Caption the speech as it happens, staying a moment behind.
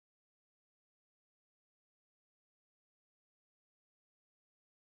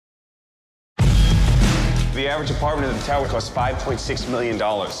The average apartment in the tower costs $5.6 million.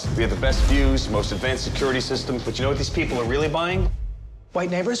 We have the best views, most advanced security system, but you know what these people are really buying?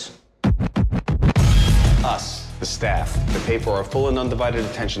 White neighbors? Us, the staff. They pay for our full and undivided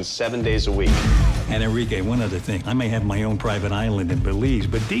attention 7 days a week. And Enrique, one other thing. I may have my own private island in Belize,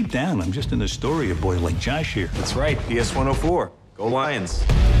 but deep down, I'm just an Astoria boy like Josh here. That's right, PS 104. Go Lions.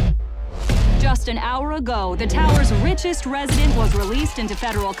 Just an hour ago, the tower's richest resident was released into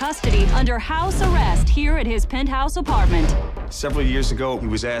federal custody under house arrest here at his penthouse apartment. Several years ago, he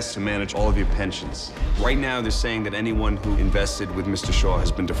was asked to manage all of your pensions. Right now, they're saying that anyone who invested with Mr. Shaw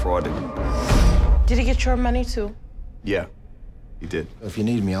has been defrauded. Did he get your money, too? Yeah, he did. If you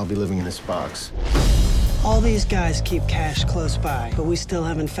need me, I'll be living in this box. All these guys keep cash close by, but we still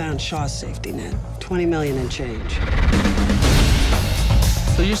haven't found Shaw's safety net. 20 million and change.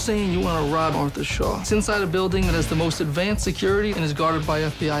 So you're saying you want to rob Arthur Shaw? It's inside a building that has the most advanced security and is guarded by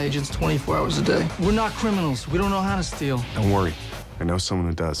FBI agents 24 hours a day. We're not criminals. We don't know how to steal. Don't worry. I know someone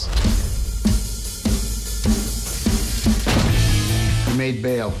who does. You made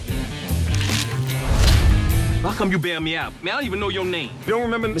bail. How come you bail me out? Man, I don't even know your name. You don't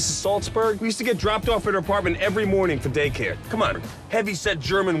remember Mrs. Salzberg? We used to get dropped off at her apartment every morning for daycare. Come on, heavy-set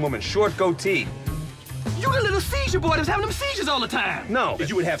German woman, short goatee. You the little seizure boy that's having them seizures all the time. No. If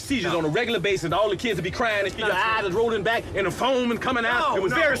you would have seizures on a regular basis and all the kids would be crying and your eyes is rolling back and the foam and coming out, it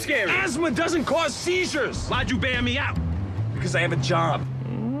was very scary. Asthma doesn't cause seizures. Why'd you bail me out? Because I have a job.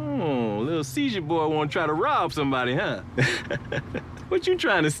 Oh, little seizure boy want to try to rob somebody, huh? What you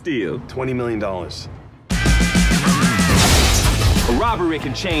trying to steal? $20 million. A robbery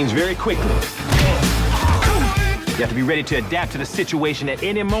can change very quickly. You have to be ready to adapt to the situation at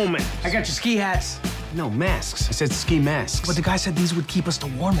any moment. I got your ski hats. No, masks. I said ski masks. But the guy said these would keep us the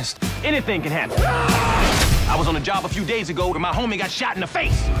warmest. Anything can happen. I was on a job a few days ago and my homie got shot in the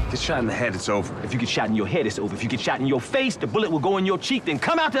face. Get shot in the head, it's over. If you get shot in your head, it's over. If you get shot in your face, the bullet will go in your cheek, then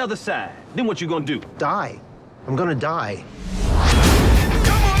come out the other side. Then what you gonna do? Die. I'm gonna die.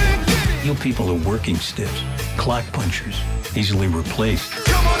 You people are working stiffs, clock punchers, easily replaced.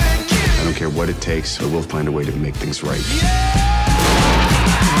 I don't care what it takes, but we'll find a way to make things right.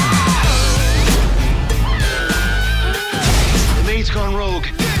 The maid's gone rogue.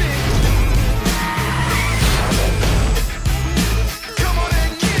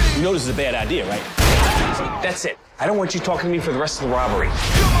 You know this is a bad idea, right? That's it. I don't want you talking to me for the rest of the robbery.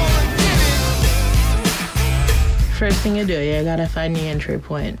 First thing you do, you gotta find the entry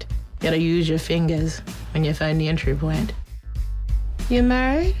point. You gotta use your fingers when you find the entry point. You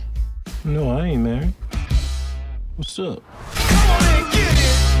married? No, I ain't married. What's up?